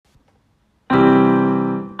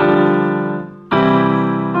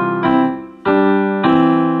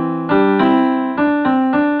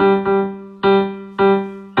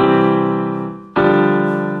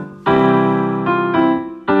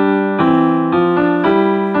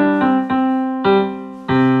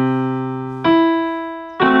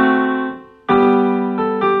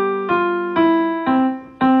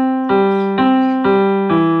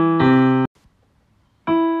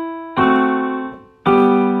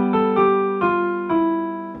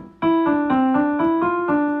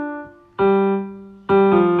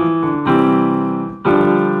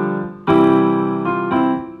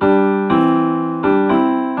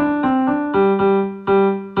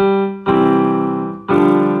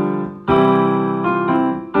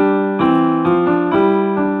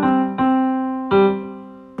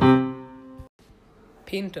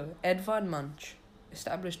Edvard Munch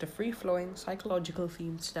established a free-flowing,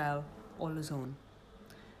 psychological-themed style all his own.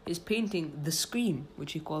 His painting The Scream,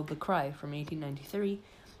 which he called The Cry from 1893,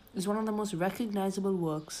 is one of the most recognizable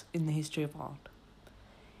works in the history of art.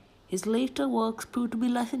 His later works proved to be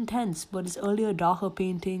less intense, but his earlier darker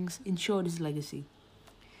paintings ensured his legacy.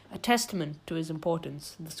 A testament to his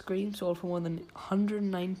importance, The Scream sold for more than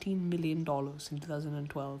 $119 million in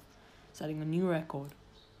 2012, setting a new record.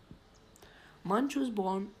 Munch was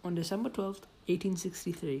born on December 12,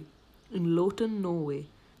 1863, in Loten, Norway,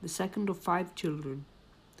 the second of 5 children.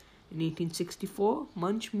 In 1864,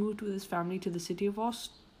 Munch moved with his family to the city of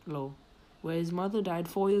Oslo, where his mother died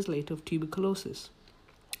 4 years later of tuberculosis,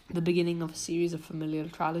 the beginning of a series of familial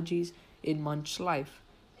tragedies in Munch's life.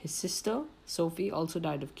 His sister, Sophie, also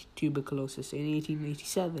died of tuberculosis in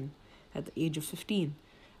 1887 at the age of 15.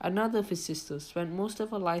 Another of his sisters spent most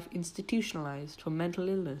of her life institutionalized for mental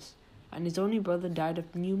illness, and his only brother died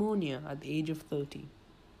of pneumonia at the age of 30.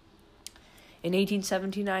 In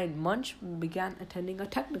 1879, Munch began attending a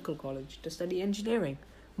technical college to study engineering,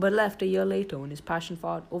 but left a year later when his passion for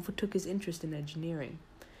art overtook his interest in engineering.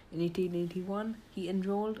 In 1881, he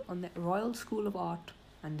enrolled on the Royal School of Art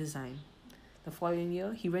and Design. The following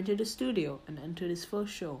year, he rented a studio and entered his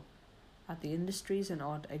first show at the Industries and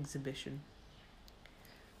Art Exhibition.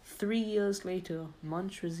 3 years later,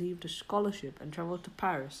 Munch received a scholarship and traveled to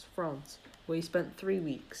Paris, France, where he spent 3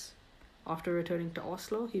 weeks. After returning to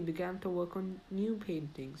Oslo, he began to work on new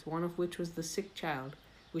paintings, one of which was The Sick Child,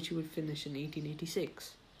 which he would finish in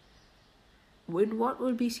 1886. In what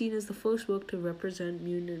would be seen as the first work to represent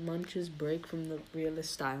Munch's break from the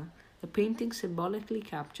realist style, the painting symbolically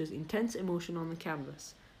captures intense emotion on the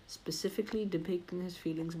canvas, specifically depicting his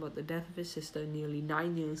feelings about the death of his sister nearly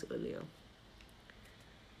 9 years earlier.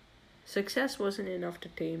 Success wasn't enough to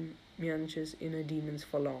tame Munch's inner demons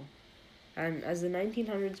for long, and as the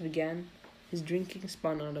 1900s began, his drinking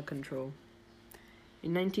spun out of control.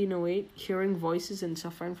 In 1908, hearing voices and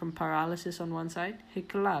suffering from paralysis on one side, he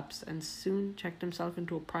collapsed and soon checked himself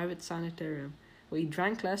into a private sanitarium, where he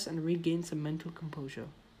drank less and regained some mental composure.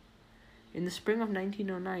 In the spring of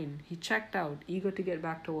 1909, he checked out, eager to get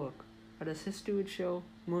back to work, but as history would show,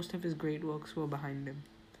 most of his great works were behind him.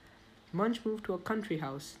 Munch moved to a country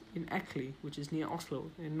house in Ekely, which is near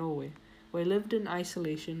Oslo, in Norway, where he lived in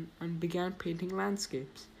isolation and began painting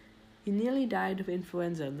landscapes. He nearly died of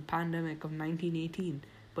influenza in the pandemic of 1918,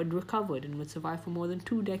 but recovered and would survive for more than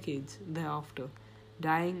 2 decades thereafter,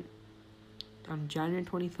 dying on January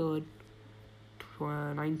 23rd,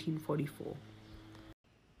 1944.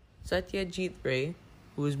 Satyajit Ray,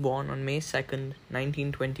 who was born on May 2nd,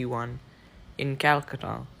 1921, in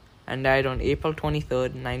Calcutta, and died on April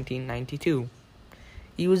 23rd, 1992.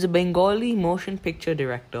 He was a Bengali motion picture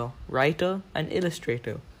director, writer, and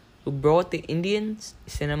illustrator who brought the Indian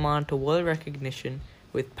cinema to world recognition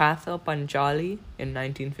with Pather Panchali in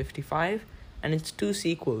 1955 and its 2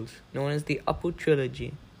 sequels, known as the Apu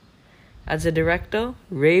trilogy. As a director,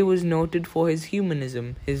 Ray was noted for his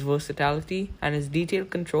humanism, his versatility, and his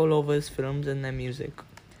detailed control over his films and their music.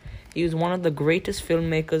 He was one of the greatest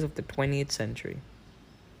filmmakers of the 20th century.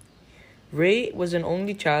 Ray was an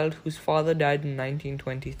only child whose father died in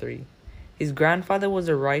 1923. His grandfather was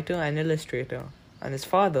a writer and illustrator, and his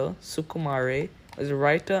father, Sukumar Ray, was a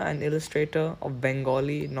writer and illustrator of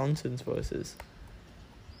Bengali nonsense verses.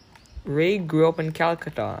 Ray grew up in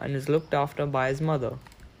Calcutta and is looked after by his mother.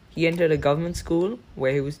 He entered a government school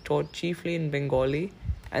where he was taught chiefly in Bengali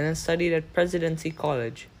and then studied at Presidency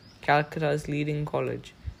College, Calcutta's leading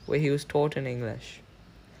college, where he was taught in English.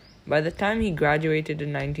 By the time he graduated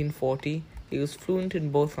in 1940, he was fluent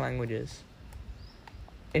in both languages.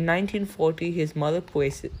 In 1940, his mother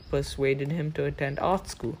persuaded him to attend art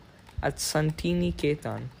school at Santini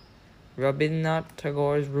Ketan, Rabindranath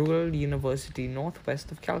Tagore's rural university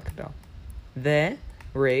northwest of Calcutta. There,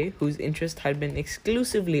 Ray, whose interest had been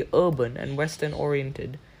exclusively urban and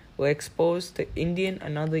Western-oriented, were exposed to Indian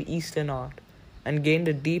and other Eastern art, and gained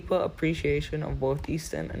a deeper appreciation of both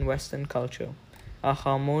Eastern and Western culture, a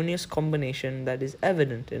harmonious combination that is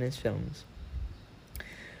evident in his films.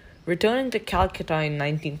 Returning to Calcutta in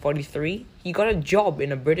 1943, he got a job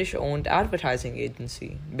in a British-owned advertising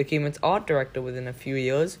agency, became its art director within a few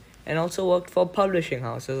years, and also worked for a publishing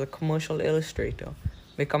house as a commercial illustrator,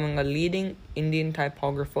 becoming a leading Indian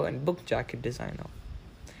typographer and book jacket designer.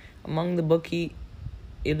 Among the book he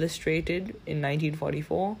illustrated in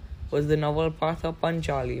 1944 was the novel Pather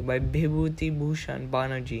Panchali by Bibhuti Bhushan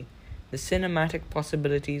Banerjee, the cinematic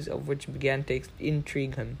possibilities of which began to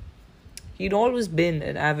intrigue him. He'd always been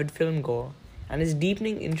an avid filmgoer, and his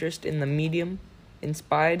deepening interest in the medium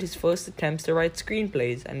inspired his first attempts to write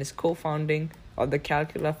screenplays and his co-founding of the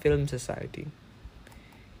Calcutta Film Society.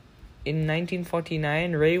 In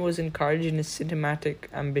 1949, Ray was encouraged in his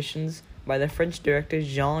cinematic ambitions by the French director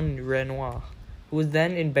Jean Renoir, who was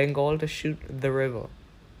then in Bengal to shoot The River.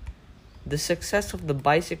 The success of The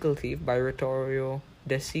Bicycle Thief by Vittorio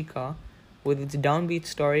De Sica, with its downbeat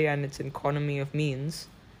story and its economy of means,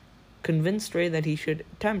 convinced Ray that he should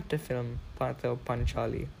attempt to film Pather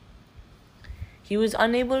Panchali. He was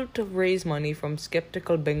unable to raise money from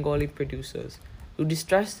skeptical Bengali producers who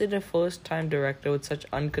distrusted a first-time director with such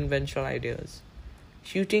unconventional ideas.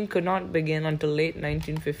 Shooting could not begin until late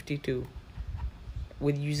 1952,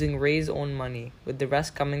 with using Ray's own money, with the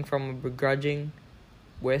rest coming from a begrudging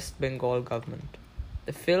West Bengal government.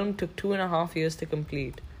 The film took 2.5 years to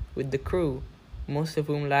complete, with the crew, most of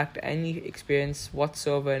whom lacked any experience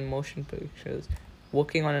whatsoever in motion pictures,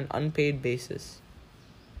 working on an unpaid basis.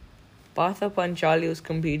 Pather Panchali was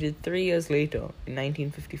completed 3 years later, in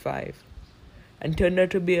 1955, and turned out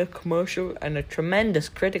to be a commercial and a tremendous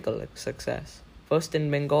critical success, first in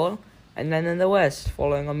Bengal and then in the West,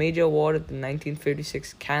 following a major award at the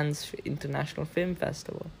 1956 Cannes International Film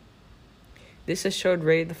Festival. This assured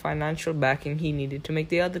Ray the financial backing he needed to make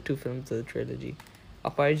the other two films of the trilogy,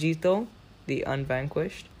 Aparajito, The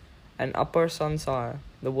Unvanquished, and Upper Sansar,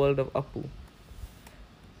 The World of Apu.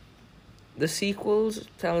 The sequels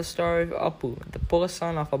tell a story of Apu, the poor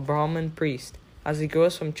son of a Brahmin priest, as he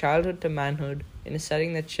grows from childhood to manhood in a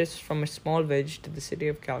setting that shifts from a small village to the city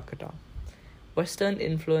of Calcutta. Western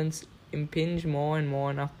influence impinged more and more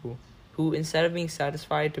on Apu, who, instead of being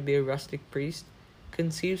satisfied to be a rustic priest,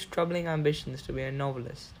 conceives troubling ambitions to be a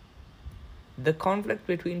novelist. The conflict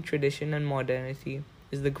between tradition and modernity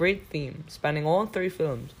is the great theme spanning all three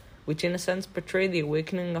films, which in a sense portray the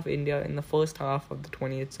awakening of India in the first half of the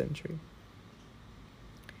 20th century.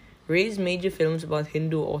 Ray's major films about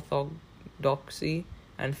Hindu orthodoxy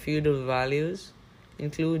and feudal values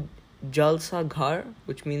include Jalsa Ghar,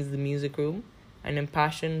 which means the music room, an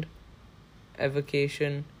impassioned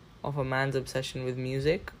evocation of a man's obsession with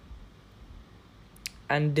music,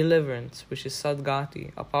 and Deliverance, which is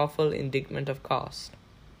Sadgati, a powerful indictment of caste.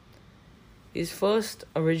 His first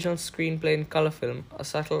original screenplay in color film, a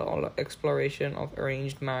subtle exploration of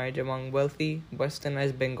arranged marriage among wealthy,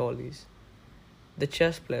 westernized Bengalis. The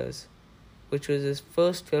Chess Players, which was his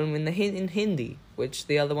first film in Hindi, which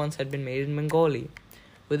the other ones had been made in Bengali.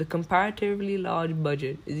 With a comparatively large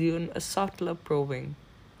budget, is even a subtler probing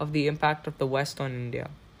of the impact of the West on India.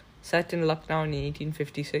 Set in Lucknow in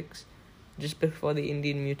 1856, just before the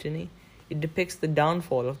Indian Mutiny, it depicts the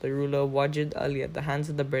downfall of the ruler Wajid Ali at the hands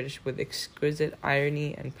of the British with exquisite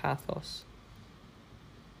irony and pathos.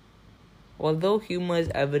 Although humor is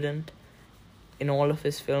evident in all of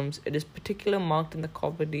his films, it is particularly marked in the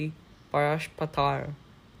comedy Parash Patar,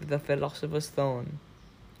 The Philosopher's Stone.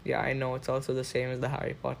 Yeah, I know, it's also the same as the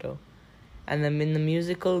Harry Potter. And then in the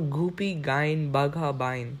musical Goopy Gain Bagha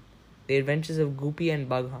Bain, The Adventures of Goopy and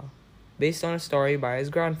Bagha, based on a story by his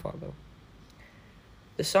grandfather.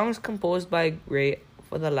 The songs composed by Ray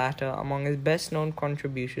for the latter among his best-known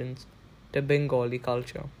contributions to Bengali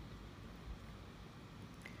culture.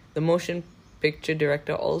 The motion picture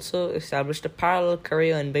director also established a parallel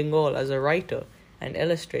career in Bengal as a writer and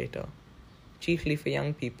illustrator, chiefly for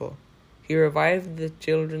young people. He revived the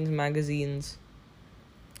children's magazines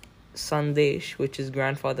Sandesh, which his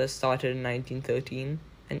grandfather started in 1913,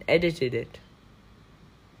 and edited it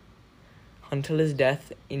until his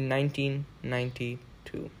death in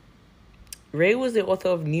 1992. Ray was the author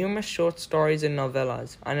of numerous short stories and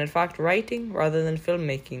novellas, and in fact writing rather than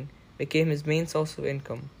filmmaking became his main source of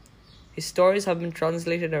income. His stories have been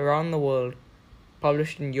translated around the world,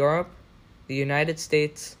 published in Europe, the United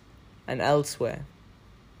States, and elsewhere.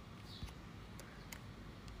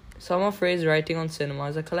 Some of Ray's writing on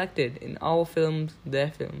cinemas are collected in Our Films,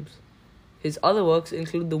 Their Films. His other works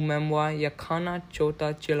include the memoir Yakhana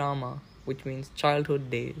Chota Chilama, which means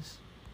Childhood Days.